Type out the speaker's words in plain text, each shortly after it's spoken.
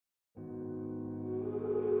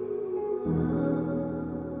I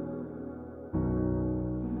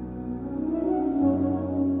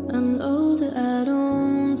know that I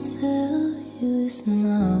don't tell you this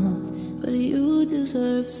enough, but you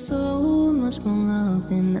deserve so much more love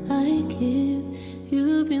than I give.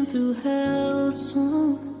 You've been through hell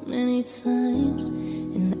so many times,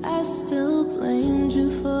 and I still blamed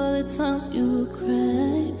you for the times you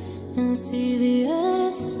cried. And it's easier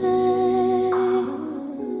to say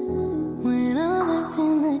when I'm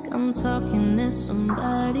acting like I'm talking to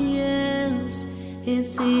somebody else.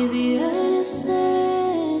 It's easier to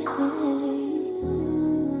say,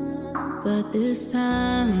 but this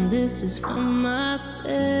time, this is for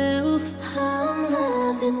myself. I'm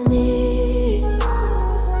loving me.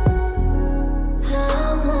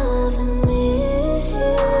 I'm loving me.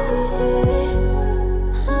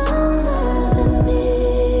 I'm loving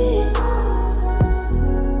me.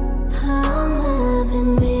 I'm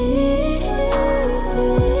loving me.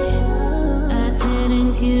 I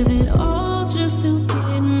didn't give it all just to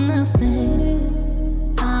get nothing.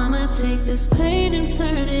 I'ma take this pain and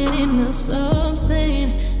turn it into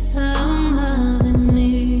something. I'm loving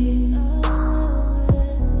me.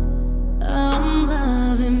 I'm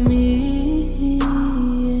loving me.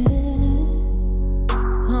 Yeah.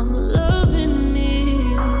 I'm loving me.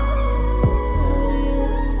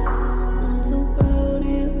 I'm so proud of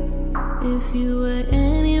you. If you were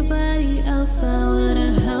anybody else, I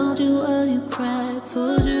would've held you while you cried.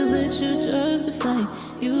 Told you that you're justified.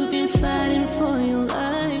 You've been fighting for your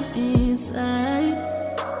life inside,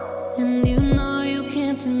 and you know you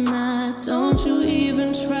can't deny. Don't you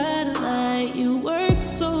even try to lie. You work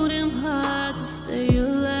so damn hard to stay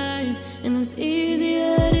alive, and it's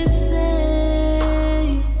easier to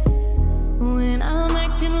say when I'm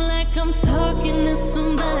acting like I'm talking to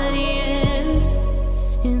somebody else.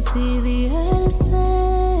 It's easier to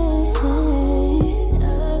say,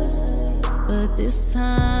 but this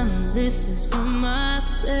time, this is for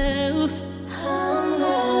myself. I'm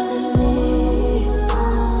loving me.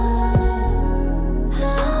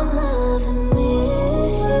 I'm loving me.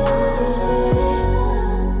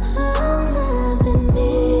 I'm loving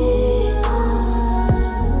me.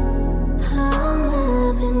 I'm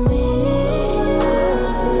loving me.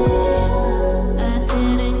 I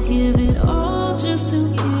didn't give it all just to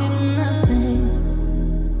get nothing.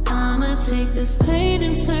 I'ma take this pain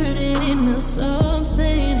and turn it into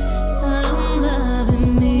something. I'm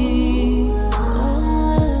loving me.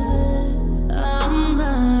 I'm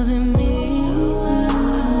loving me.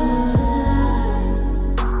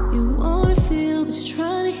 You wanna feel, but you're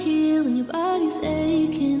trying to heal, and your body's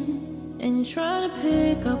aching, and you're trying to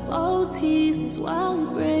pick up all the pieces while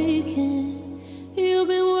you're breaking. You've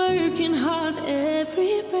been working hard for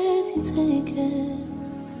every breath you take it.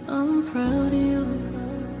 I'm proud of you,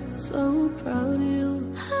 so proud of you.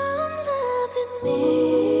 I'm loving me.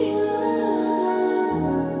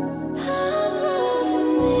 I'm loving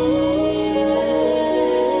me.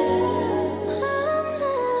 I'm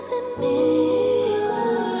loving me.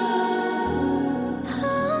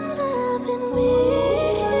 I'm loving me.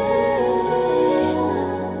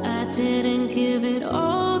 I didn't give it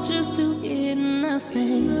all just to get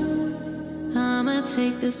nothing. I'ma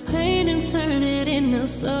take this pain and turn it into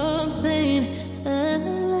something. I'm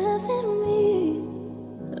loving me.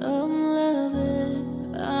 I'm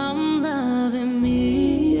loving me.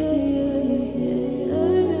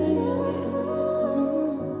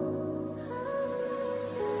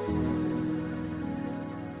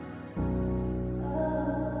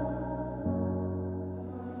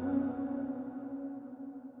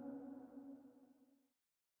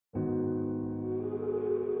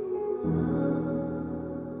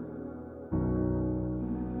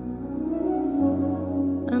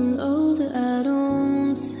 I know that I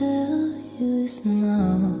don't tell you this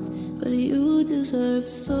enough, but you deserve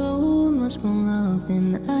so much more love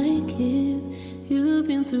than I give. You've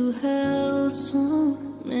been through hell so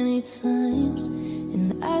many times,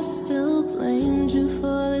 and I still blamed you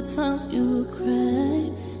for the times you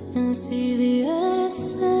cried. And it's easier to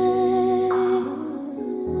say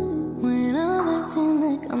when I'm acting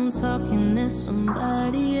like I'm talking to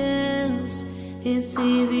somebody else. It's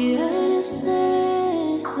easier to say,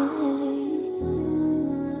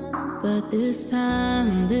 but this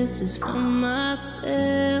time, this is for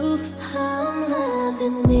myself. I'm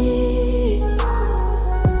loving me.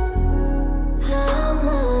 I'm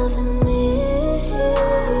loving me.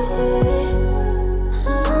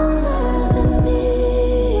 I'm loving me.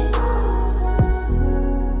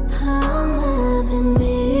 I'm loving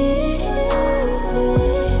me.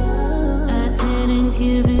 I didn't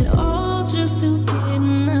give it all just to get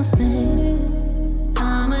nothing.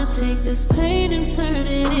 I'ma take this pain and turn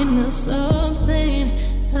it into something.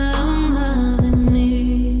 I'm loving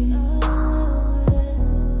me.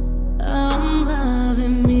 I'm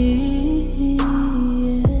loving me.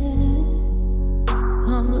 Yeah.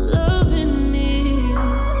 I'm loving me.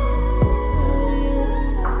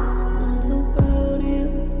 I'm so proud of you.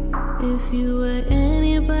 If you were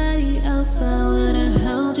anybody else, I would've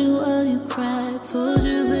held you while you cried. Told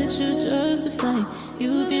you that you're justified.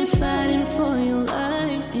 You've been fighting for your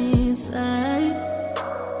life inside,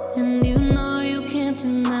 and you know you can't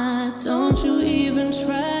deny. Don't you even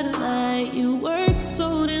try to lie. You work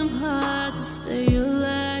so damn hard to stay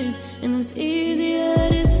alive, and it's easier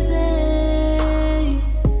to say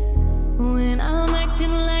when I'm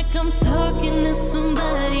acting like I'm talking to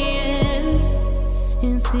somebody else.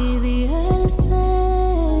 It's easier to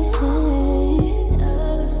say,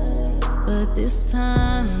 but this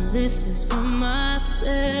time, this is for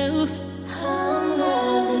myself. I'm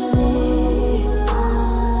loving me.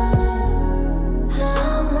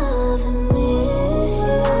 I'm loving me.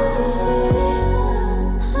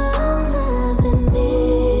 I'm loving me.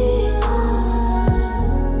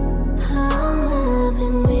 I'm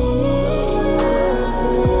loving me.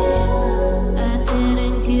 I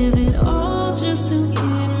didn't give it all just to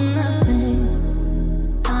get nothing.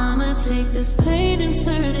 I'ma take this pain and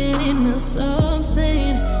turn it into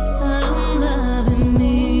something. I'm loving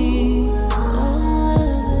me.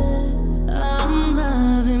 I'm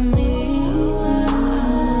loving me.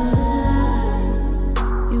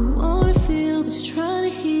 You wanna feel, but you're trying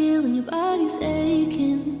to heal, and your body's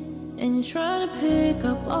aching, and you're trying to pick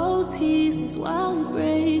up all the pieces while you're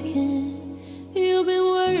breaking. You've been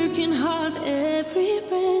working hard for every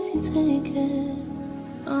breath you take it.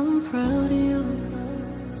 I'm proud of you,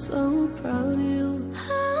 so proud of you.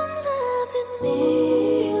 I'm loving me.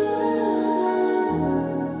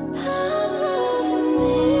 I'm loving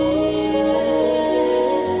me.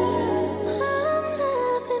 I'm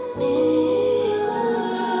loving me.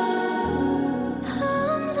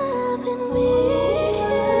 I'm loving me.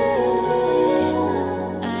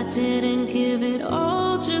 I didn't give it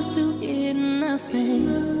all just to get nothing.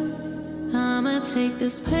 I'ma take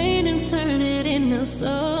this pain and turn it into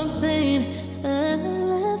something. I'm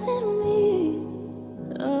loving me.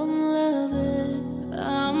 I'm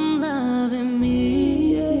loving me.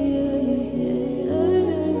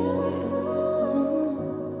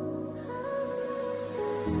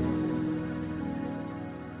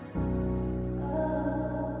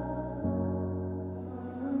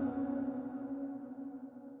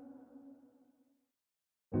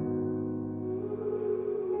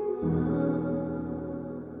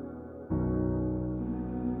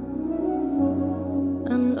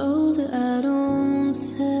 I know that I don't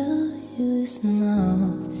tell you this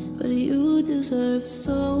enough, but you deserve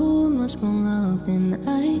so much more love than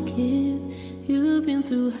I give. You've been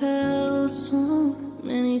through hell so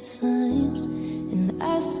many times, and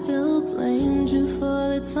I still blamed you for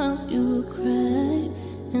the times you cried.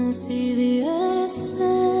 And it's easier to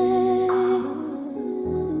say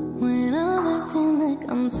when I'm acting like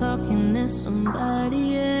I'm talking to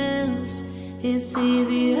somebody else. It's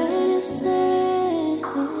easier to say,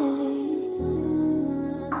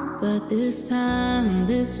 but this time,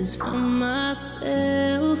 this is for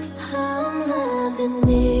myself. I'm loving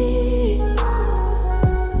me.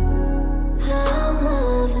 I'm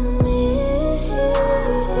loving me.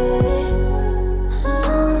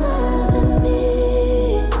 I'm loving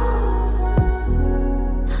me.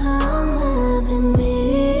 I'm loving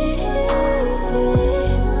me.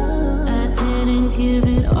 I didn't give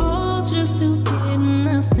it all just to get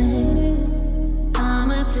nothing.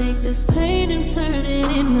 I'ma take this pain and turn it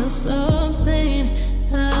into something.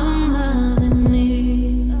 I'm loving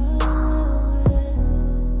me.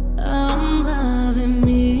 I'm loving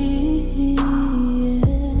me. Yeah.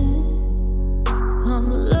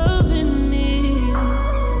 I'm loving me.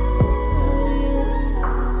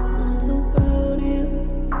 I'm so proud of you.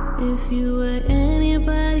 If you were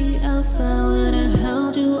anybody else, I would've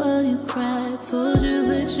held you while you cried. Told you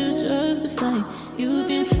that you're justified. You've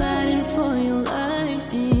been fighting for your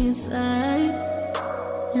life inside,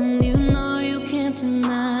 and you know you can't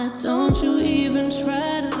deny. Don't you even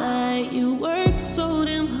try to lie. You work so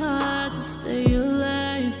damn hard to stay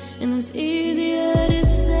alive, and it's easier to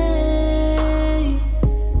say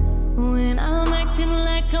when I'm acting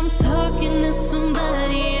like I'm talking to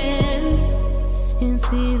somebody else.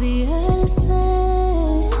 It's easier to say,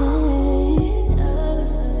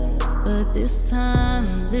 but this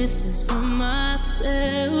time, this is